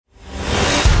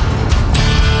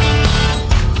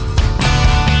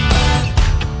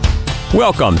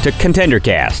Welcome to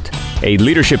ContenderCast, a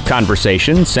leadership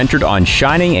conversation centered on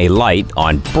shining a light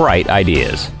on bright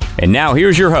ideas. And now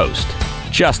here's your host,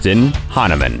 Justin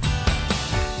Hahnemann.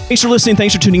 Thanks for listening.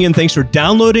 Thanks for tuning in. Thanks for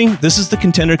downloading. This is the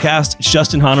ContenderCast. It's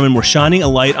Justin Hahnemann. We're shining a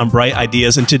light on bright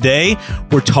ideas. And today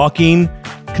we're talking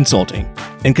consulting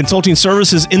and consulting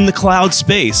services in the cloud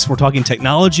space. We're talking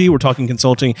technology. We're talking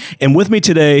consulting. And with me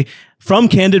today from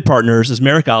Candid Partners is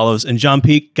Merrick Olives and John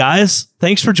Peak. Guys,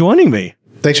 thanks for joining me.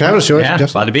 Thanks for having us, George. Yeah,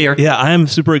 glad to be here. Yeah, I am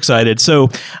super excited. So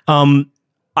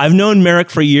I've known Merrick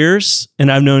for years,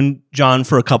 and I've known John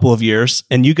for a couple of years,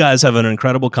 and you guys have an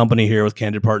incredible company here with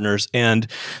Candid Partners. And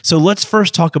so let's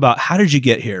first talk about, how did you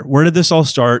get here? Where did this all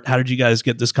start? How did you guys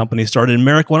get this company started? And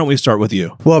Merrick, why don't we start with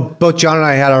you? Well, both John and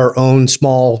I had our own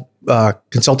small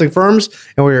consulting firms,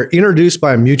 and we were introduced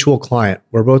by a mutual client.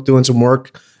 We're both doing some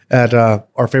work at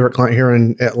our favorite client here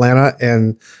in Atlanta,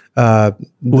 and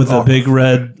with a big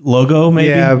red logo, maybe?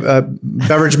 Yeah,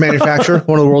 beverage manufacturer,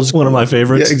 one of the world's one of my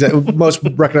favorites. Yeah, exactly, most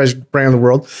recognized brand in the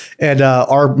world. And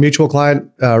our mutual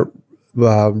client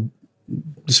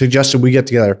suggested we get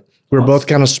together. We were both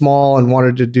kind of small and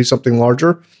wanted to do something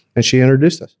larger, and she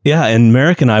introduced us. Yeah, and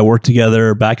Merrick and I worked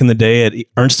together back in the day at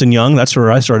Ernst & Young. That's where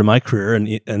I started my career,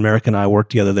 and Merrick and I worked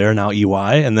together there, now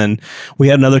EY. And then we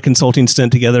had another consulting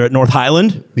stint together at North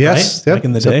Highland. Yes, right? Back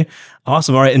in the day.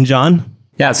 Awesome. All right, and John?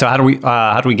 Yeah. So how do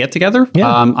we get together?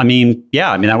 Yeah.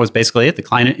 That was basically it. The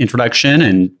client introduction,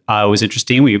 and it was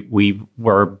interesting. We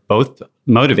were both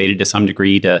motivated to some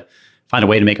degree to find a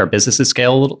way to make our businesses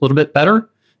scale a little bit better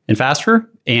and faster.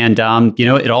 And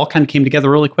it all kind of came together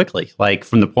really quickly. Like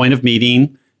from the point of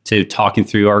meeting to talking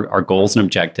through our goals and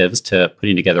objectives to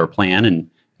putting together a plan and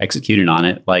executing on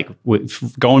it. Like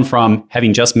going from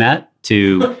having just met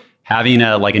to having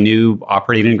a new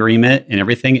operating agreement and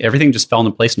everything just fell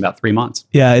into place in about 3 months.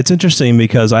 Yeah, it's interesting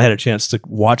because I had a chance to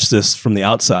watch this from the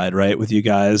outside, right, with you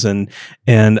guys, and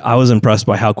I was impressed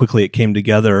by how quickly it came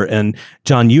together. And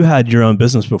John, you had your own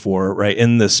business before, right,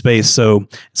 in this space, so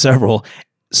several.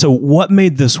 So what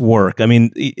made this work? I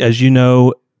mean, as you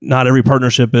know, not every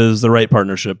partnership is the right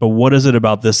partnership, but what is it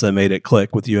about this that made it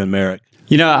click with you and Merrick?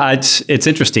 It's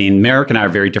interesting. Merrick and I are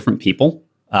very different people.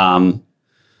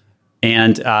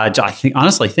 And I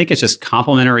think it's just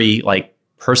complementary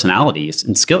personalities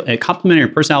and complementary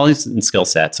personalities and skill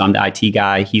sets. So I'm the IT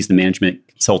guy. He's the management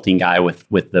consulting guy with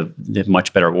the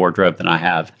much better wardrobe than I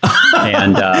have.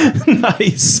 And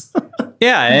nice.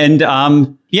 Yeah, and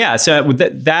so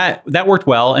that worked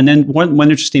well. And then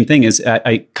one interesting thing is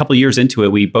a couple of years into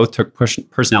it, we both took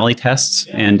personality tests.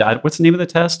 Yeah. And what's the name of the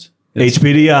test?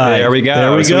 HBDI. There we go.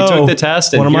 There we go. We took the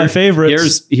test. One of my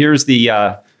favorites. Here's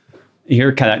the.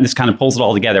 This kind of pulls it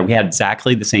all together. We had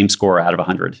exactly the same score out of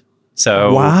 100.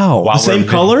 So wow, the same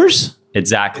colors?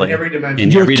 Exactly. In every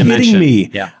dimension. You're kidding me.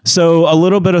 Yeah. So a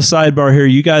little bit of sidebar here.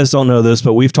 You guys don't know this,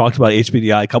 but we've talked about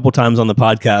HBDI a couple times on the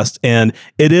podcast, and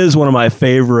it is one of my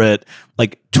favorite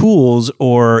tools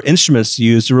or instruments to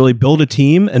use to really build a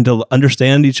team and to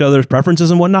understand each other's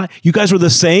preferences and whatnot. You guys were the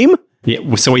same?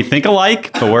 Yeah, so we think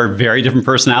alike, but we're very different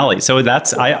personalities. So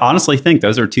I honestly think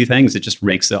those are two things that just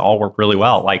makes it all work really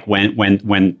well. Like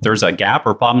when there's a gap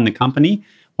or problem in the company,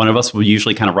 one of us will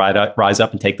usually kind of rise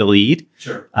up and take the lead.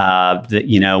 Sure.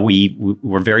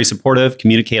 We're very supportive,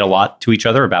 communicate a lot to each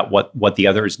other about what the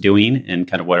other is doing and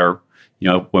kind of what are,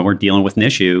 when we're dealing with an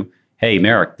issue. Hey,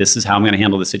 Merrick, this is how I'm going to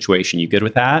handle the situation. You good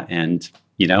with that? And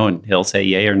he'll say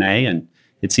yay or nay, and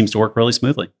it seems to work really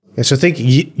smoothly. And so think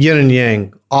yin and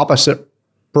yang, opposite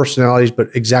personalities, but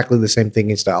exactly the same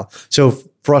thinking style. So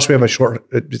for us, we have a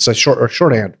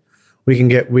shorthand.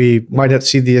 We might have to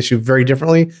see the issue very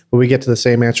differently, but we get to the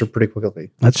same answer pretty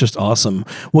quickly. That's just awesome.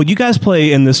 Well, you guys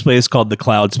play in this space called the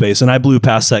cloud space, and I blew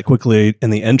past that quickly in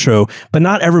the intro, but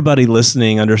not everybody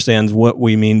listening understands what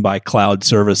we mean by cloud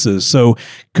services. So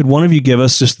could one of you give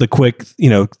us just the quick,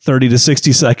 30 to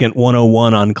 60 second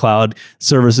 101 on cloud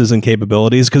services and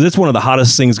capabilities? Because it's one of the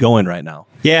hottest things going right now.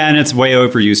 Yeah, and it's a way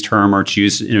overused term, or it's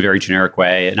used in a very generic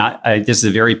way. And this is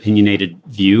a very opinionated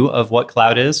view of what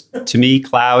cloud is. To me,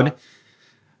 cloud,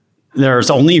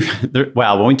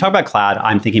 when we talk about cloud,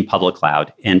 I'm thinking public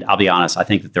cloud. And I'll be honest, I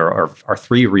think that there are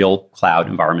three real cloud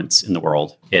environments in the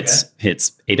world. It's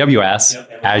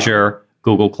AWS, Azure,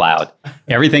 Google Cloud.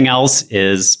 Everything else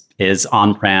is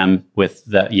on-prem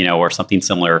with or something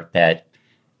similar that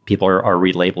people are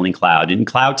relabeling cloud. And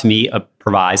cloud, to me,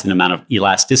 provides an amount of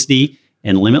elasticity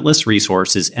and limitless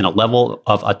resources and a level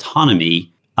of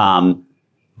autonomy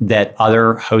that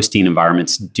other hosting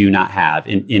environments do not have.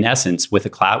 In essence, with a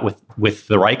cloud, with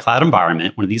the right cloud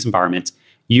environment, one of these environments,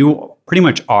 you pretty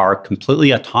much are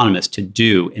completely autonomous to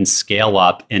do and scale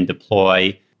up and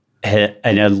deploy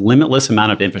a limitless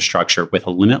amount of infrastructure with a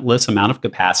limitless amount of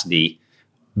capacity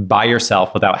by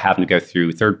yourself without having to go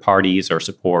through third parties or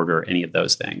support or any of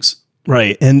those things.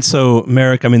 Right. And so,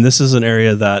 Merrick, I mean, this is an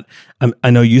area that I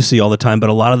know you see all the time,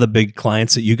 but a lot of the big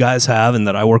clients that you guys have and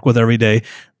that I work with every day,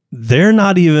 they're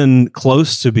not even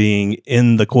close to being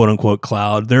in the quote unquote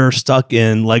cloud. They're stuck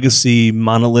in legacy,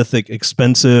 monolithic,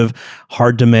 expensive,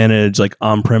 hard to manage, like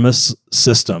on-premise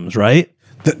systems, right?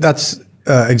 That's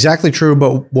exactly true.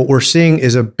 But what we're seeing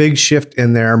is a big shift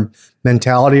in their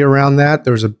mentality around that.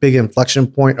 There was a big inflection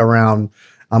point around,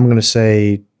 I'm going to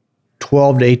say,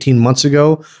 12 to 18 months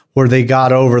ago, where they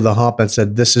got over the hump and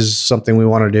said, this is something we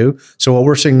want to do. So what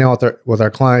we're seeing now with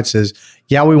our clients is,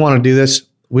 yeah, we want to do this.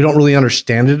 We don't really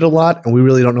understand it a lot, and we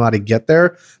really don't know how to get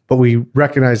there. But we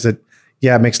recognize that,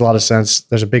 yeah, it makes a lot of sense.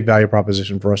 There's a big value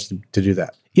proposition for us to do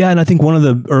that. Yeah, and I think one of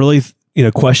the early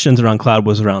questions around cloud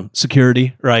was around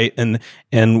security, right?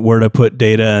 And where to put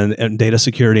data and data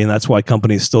security. And that's why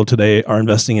companies still today are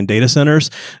investing in data centers.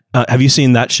 Have you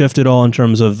seen that shift at all in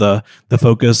terms of the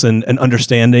focus and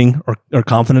understanding or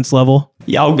confidence level?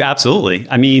 Yeah, absolutely.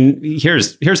 I mean,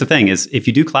 here's the thing is if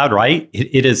you do cloud right,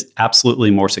 it is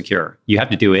absolutely more secure. You have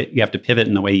to do it. You have to pivot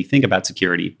in the way you think about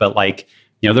security. But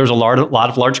there's a lot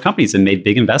of large companies that made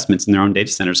big investments in their own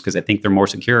data centers because they think they're more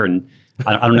secure. And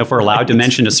I don't know if we're allowed to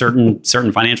mention a certain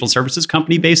financial services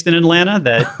company based in Atlanta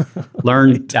that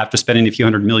learned after spending a few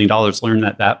 $100 million, learned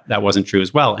that wasn't true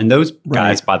as well. And those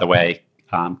guys, by the way,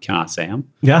 can I say them?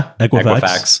 Yeah,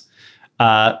 Equifax.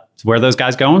 Where are those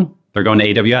guys going? They're going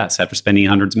to AWS after spending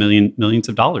hundreds of millions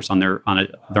of dollars on their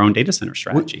own data center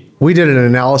strategy. We did an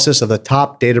analysis of the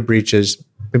top data breaches,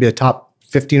 maybe the top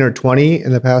 15 or 20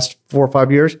 in the past 4 or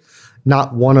 5 years.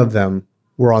 Not one of them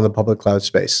were on the public cloud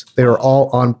space. They were all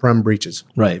on-prem breaches.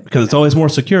 Right, because it's always more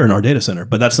secure in our data center,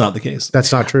 but that's not the case.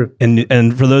 That's not true.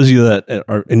 And for those of you that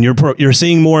are, and you're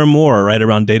seeing more and more, right,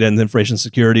 around data and information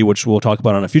security, which we'll talk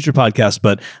about on a future podcast,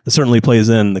 but it certainly plays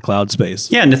in the cloud space.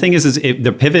 Yeah, and the thing is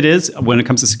the pivot is when it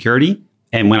comes to security,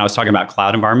 and when I was talking about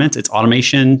cloud environments, it's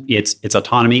automation, it's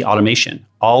autonomy, automation.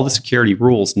 All the security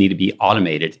rules need to be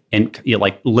automated and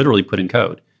literally put in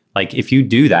code. Like if you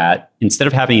do that, instead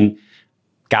of having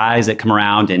guys that come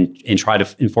around and try to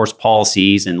enforce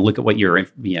policies and look at what you're,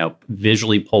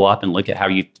 visually pull up and look at how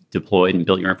you deployed and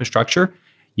built your infrastructure,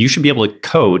 you should be able to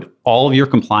code all of your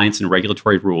compliance and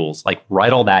regulatory rules, like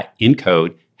write all that in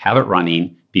code, have it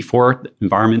running before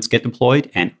environments get deployed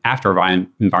and after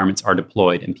environments are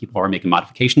deployed and people are making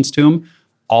modifications to them.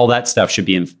 All that stuff should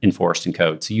be enforced in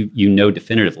code. So you know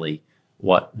definitively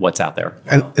what's out there.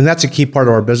 And that's a key part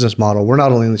of our business model. We're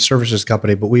not only in the services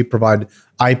company, but we provide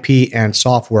IP and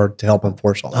software to help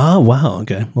enforce all that. Oh, wow.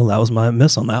 Okay. Well, that was my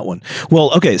miss on that one.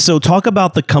 Well, okay. So talk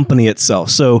about the company itself.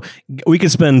 So we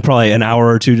could spend probably an hour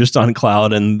or two just on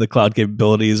cloud and the cloud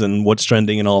capabilities and what's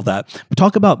trending and all of that. But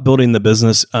talk about building the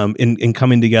business in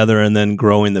coming together and then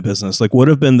growing the business. Like what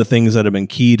have been the things that have been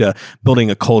key to building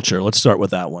a culture? Let's start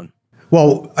with that one.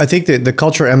 Well, I think that the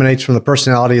culture emanates from the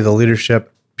personality of the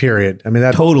leadership. Period. I mean,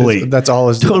 that's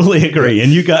all. Totally agree.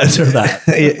 And you guys are that.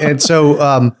 And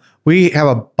so we have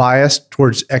a bias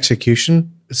towards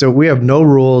execution. So we have no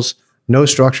rules, no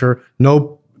structure,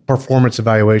 no performance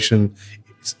evaluation.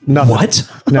 It's nothing.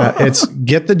 What? No, it's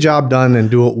get the job done and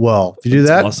do it well. If you do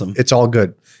that, awesome. It's all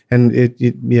good. And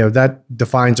that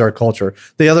defines our culture.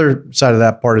 The other side of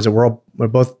that part is that we're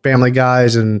both family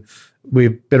guys and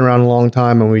we've been around a long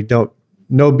time and we don't,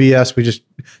 no BS. We just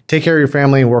take care of your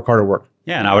family and work hard at work.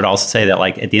 Yeah, and I would also say that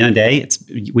at the end of the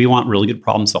day, we want really good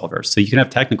problem solvers. So you can have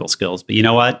technical skills, but you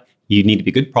know what? You need to be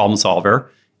a good problem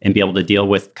solver and be able to deal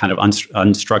with kind of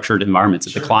unstructured environments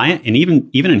at the client. And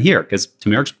even in here, because to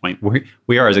Merrick's point,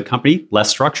 we are as a company less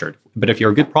structured. But if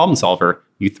you're a good problem solver,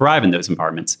 you thrive in those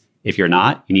environments. If you're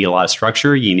not, you need a lot of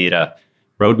structure. You need a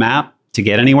roadmap to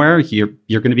get anywhere. You're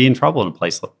going to be in trouble in a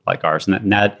place like ours.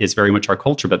 And that is very much our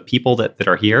culture. But people that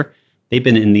are here, they've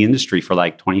been in the industry for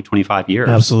 20, 25 years.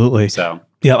 Absolutely. So,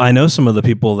 yeah, I know some of the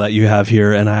people that you have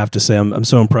here, and I have to say I'm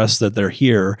so impressed that they're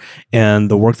here and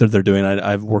the work that they're doing.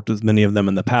 I've worked with many of them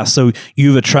in the past. So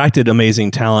you've attracted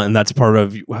amazing talent, and that's part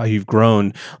of how you've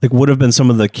grown. Like, what have been some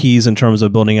of the keys in terms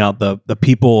of building out the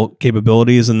people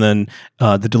capabilities and then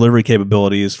the delivery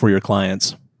capabilities for your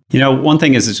clients? One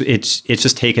thing is it's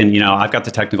just taken, I've got the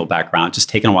technical background, it's just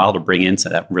taken a while to bring in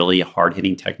that really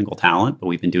hard-hitting technical talent, but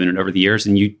we've been doing it over the years.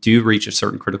 And you do reach a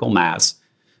certain critical mass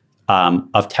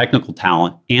of technical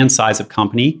talent and size of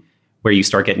company where you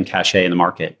start getting cachet in the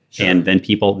market. Sure. And then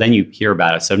you hear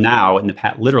about it. So now,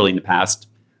 literally in the past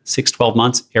 12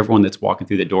 months, everyone that's walking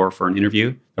through the door for an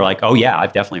interview, they're like, oh yeah,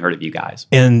 I've definitely heard of you guys.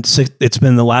 And it's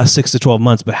been the last 6 to 12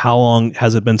 months, but how long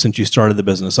has it been since you started the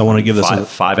business? I want to give this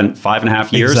five and a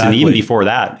half years. Exactly. And even before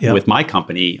that, with my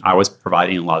company, I was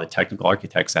providing a lot of the technical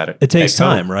architects at it. It takes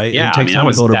time, right? Yeah. It takes time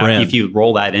to build a brand. If you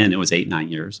roll that in, it was 8-9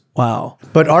 years. Wow.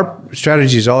 But our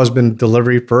strategy has always been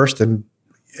delivery first, and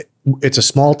it's a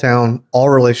small town, all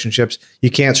relationships. You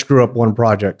can't screw up one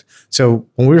project. So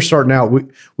when we were starting out, we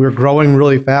were growing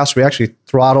really fast. We actually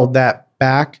throttled that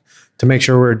back to make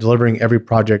sure we were delivering every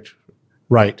project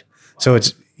right. So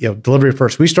it's delivery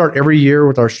first. We start every year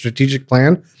with our strategic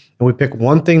plan, and we pick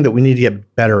one thing that we need to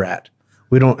get better at.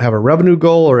 We don't have a revenue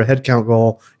goal or a headcount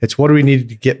goal. It's what do we need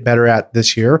to get better at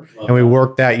this year, and we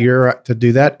work that year to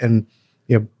do that. And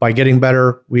by getting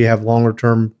better, we have longer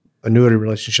term annuity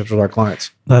relationships with our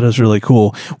clients. That is really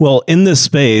cool. Well, in this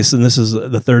space, and this is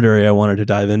the third area I wanted to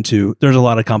dive into, there's a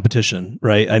lot of competition,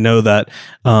 right? I know that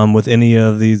with any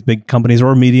of these big companies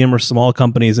or medium or small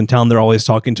companies in town, they're always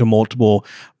talking to multiple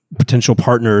potential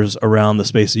partners around the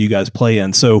space that you guys play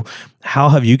in. So how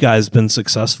have you guys been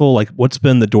successful? Like, what's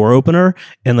been the door opener?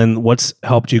 And then what's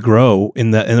helped you grow in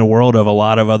the world of a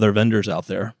lot of other vendors out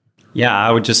there? Yeah,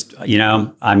 I would just, our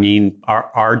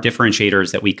differentiator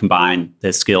is that we combine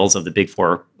the skills of the big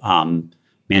four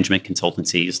management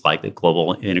consultancies, like the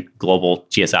global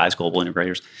GSIs, global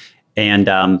integrators, and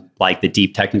like the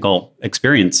deep technical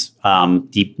experience,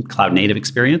 deep cloud native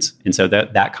experience. And so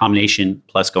that combination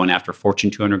plus going after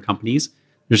Fortune 200 companies,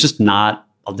 there's just not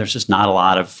a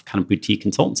lot of kind of boutique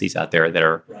consultancies out there that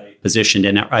are positioned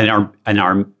and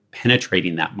are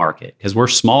penetrating that market, because we're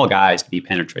small guys to be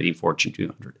penetrating Fortune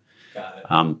 200.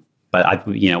 But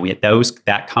we had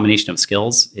that combination of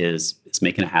skills is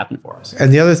making it happen for us.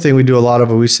 And the other thing we do a lot of,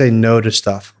 we say no to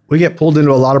stuff. We get pulled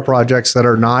into a lot of projects that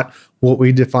are not what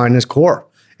we define as core.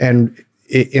 And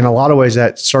in a lot of ways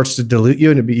that starts to dilute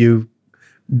you, and you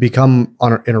become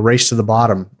in a race to the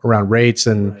bottom around rates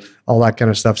and all that kind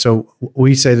of stuff. So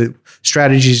we say that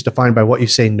strategy is defined by what you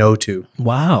say no to.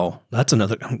 Wow. That's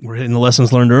we're hitting the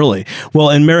lessons learned early. Well,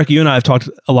 and Merrick, you and I have talked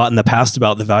a lot in the past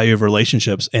about the value of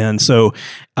relationships. And so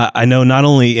I know not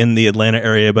only in the Atlanta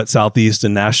area, but Southeast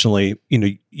and nationally,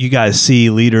 you guys see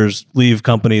leaders leave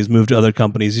companies, move to other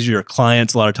companies. These are your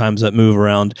clients a lot of times that move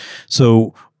around.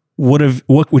 So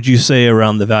what would you say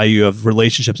around the value of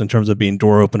relationships in terms of being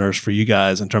door openers for you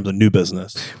guys in terms of new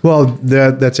business? Well,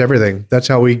 that's everything. That's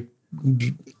how we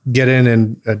get in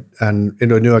and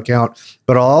into a new account.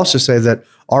 But I'll also say that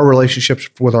our relationships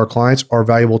with our clients are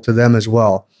valuable to them as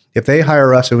well. If they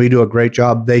hire us and we do a great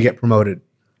job, they get promoted.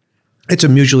 It's a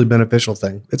mutually beneficial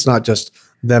thing. It's not just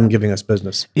them giving us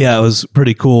business. Yeah, it was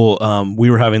pretty cool. We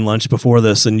were having lunch before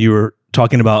this, and you were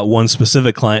talking about one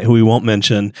specific client who we won't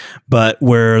mention, but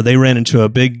where they ran into a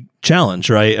big challenge,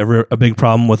 right? A big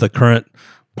problem with a current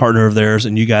partner of theirs,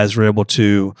 and you guys were able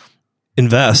to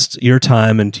invest your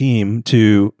time and team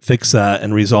to fix that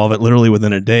and resolve it literally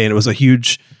within a day. And it was a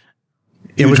huge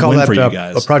we call win that for you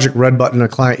guys. A Project Red Button. A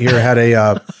client here had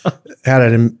had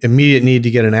an immediate need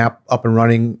to get an app up and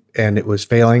running, and it was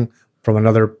failing from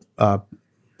another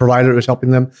provider that was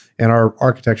helping them. And our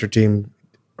architecture team,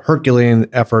 Herculean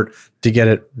effort to get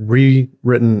it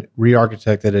rewritten,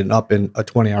 re-architected, and up in a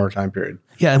 20-hour time period.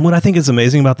 Yeah, and what I think is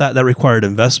amazing about that required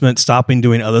investment, stopping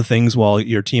doing other things while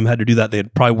your team had to do that.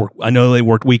 They'd probably work. I know they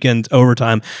worked weekends,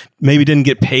 overtime, maybe didn't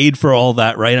get paid for all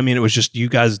that, right? I mean, it was just you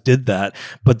guys did that,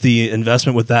 but the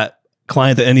investment with that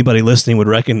client that anybody listening would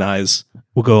recognize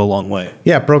will go a long way.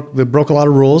 Yeah, they broke a lot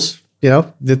of rules.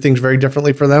 Did things very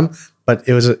differently for them, but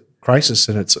it was a crisis,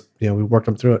 and it's we worked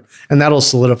them through it, and that'll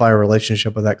solidify a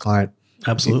relationship with that client.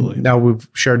 Absolutely. Now we've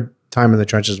shared time in the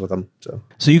trenches with them.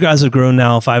 So you guys have grown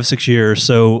now 5-6 years.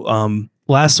 So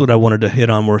last, what I wanted to hit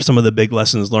on were some of the big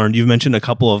lessons learned. You've mentioned a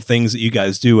couple of things that you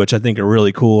guys do, which I think are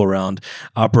really cool around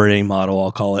operating model,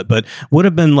 I'll call it. But what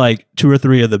have been like 2 or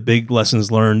 3 of the big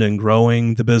lessons learned in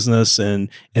growing the business and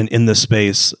in this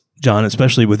space, John,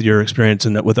 especially with your experience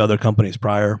with other companies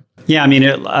prior? Yeah, I mean,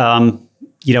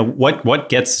 what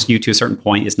gets you to a certain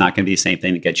point is not going to be the same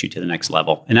thing that gets you to the next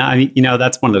level. And I mean,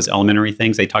 that's one of those elementary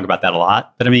things. They talk about that a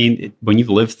lot. But I mean, when you've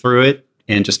lived through it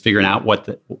and just figuring out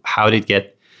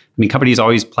companies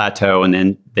always plateau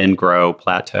and then grow,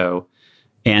 plateau.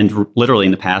 And literally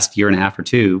in the past year and a half or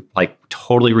two, like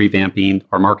totally revamping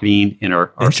our marketing and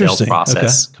our sales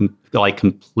process,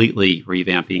 completely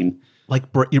revamping. Like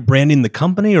you're branding the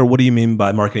company, or what do you mean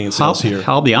by marketing and sales here?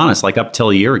 I'll be honest, like up till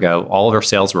a year ago, all of our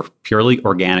sales were purely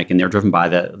organic, and they're driven by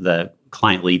the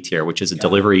client lead tier, which is a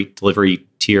delivery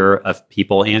tier of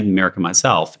people and Merrick and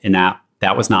myself. And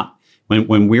that was not,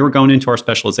 when we were going into our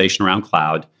specialization around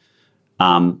cloud,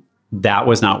 that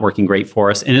was not working great for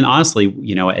us. And then honestly,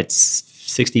 at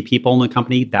 60 people in the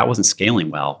company, that wasn't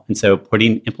scaling well. And so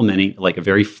implementing like a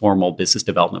very formal business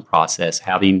development process,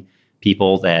 having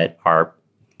people that are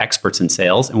experts in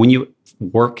sales. And when you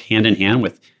work hand in hand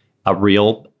with a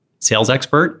real sales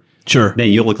expert, sure, then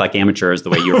you look like amateurs the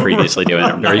way you were previously doing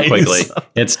it very Nice. quickly.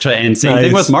 And same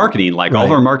thing with marketing. Like all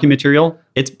of our marketing material,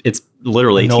 it's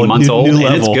literally 18 months old and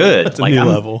level. it's good. That's a like new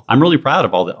level. I'm really proud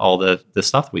of all the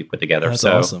stuff that we put together. That's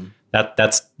so awesome.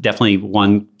 that's definitely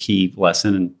one key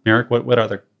lesson. And Eric, what are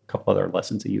the couple other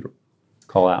lessons that you'd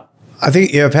call out? I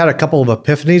think I've had a couple of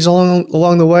epiphanies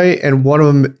along the way, and one of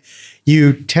them,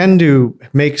 you tend to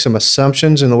make some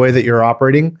assumptions in the way that you're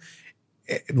operating,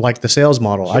 like the sales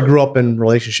model. Sure. I grew up in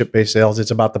relationship-based sales. It's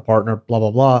about the partner, blah,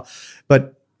 blah, blah.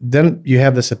 But then you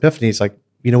have this epiphany. It's like,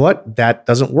 you know what? That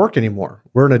doesn't work anymore.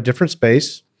 We're in a different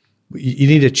space. You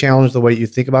need to challenge the way you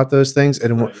think about those things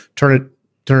and turn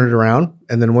it around.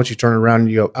 And then once you turn it around,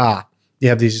 you go, you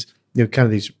have these, kind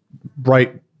of these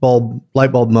light bulb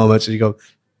moments, and you go,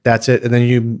 that's it. And then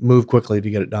you move quickly to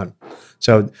get it done.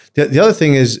 So the other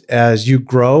thing is, as you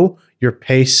grow, your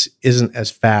pace isn't as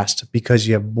fast because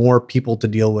you have more people to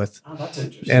deal with. Oh, that's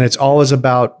interesting. And it's always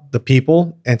about the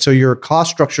people. And so your cost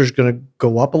structure is going to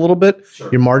go up a little bit. Sure.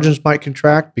 Your margins might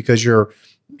contract because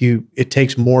it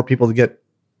takes more people to get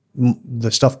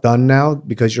the stuff done now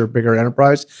because you're a bigger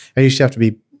enterprise. And you just have to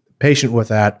be patient with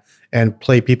that and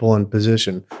play people in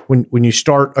position. When you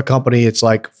start a company, it's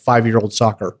like 5-year-old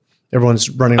soccer.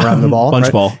 Everyone's running around the ball. Bunch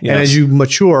right? ball. Yes. And as you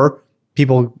mature,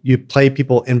 you play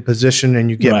people in position and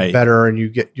you get better and you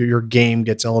get your game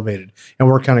gets elevated. And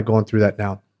we're kind of going through that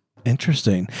now.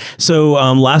 Interesting. So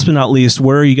last but not least,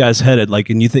 where are you guys headed? Like,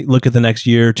 and you look at the next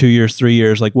year, 2 years, 3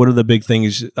 years, like what are the big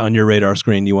things on your radar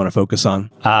screen you want to focus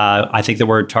on? I think that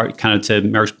we're kind of to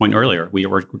Merrick's point earlier, we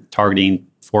were targeting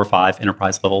 4 or 5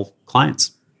 enterprise level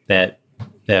clients that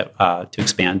to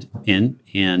expand in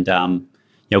and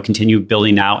continue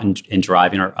building out and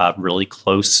driving a really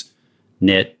close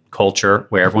knit culture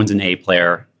where everyone's an A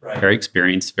player, very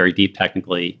experienced, very deep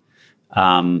technically.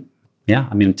 To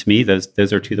me,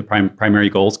 those are two of the primary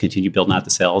goals. Continue building out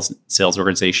the sales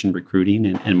organization, recruiting,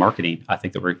 and marketing. I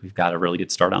think that we've got a really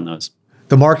good start on those.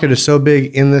 The market is so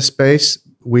big in this space.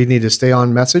 We need to stay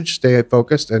on message, stay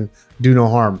focused, and do no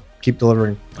harm. Keep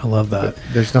delivering. I love that.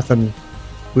 There's nothing.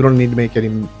 We don't need to make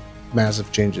any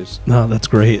massive changes. No, that's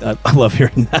great. I love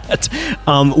hearing that.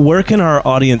 Where can our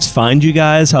audience find you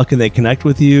guys? How can they connect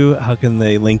with you? How can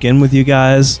they link in with you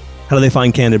guys? How do they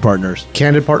find Candid Partners?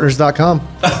 CandidPartners.com.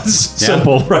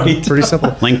 Simple, right? Pretty simple.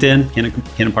 LinkedIn,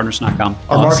 CandidPartners.com.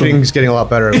 Our marketing is getting a lot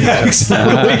better. They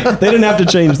didn't have to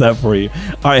change that for you.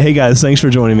 All right. Hey, guys, thanks for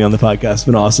joining me on the podcast. It's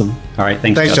been awesome. All right.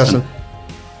 Thanks Justin.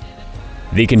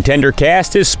 The Contender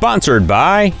Cast is sponsored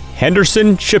by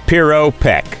Henderson Shapiro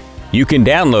Peck. You can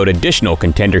download additional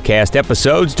Contender Cast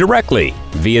episodes directly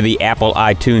via the Apple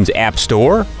iTunes App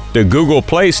Store, the Google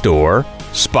Play Store,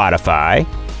 Spotify,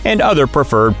 and other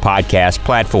preferred podcast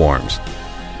platforms.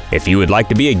 If you would like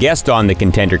to be a guest on the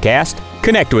Contender Cast,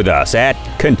 connect with us at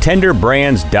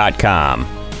contenderbrands.com.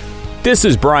 This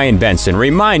is Brian Benson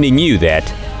reminding you that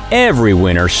every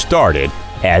winner started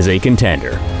as a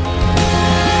contender.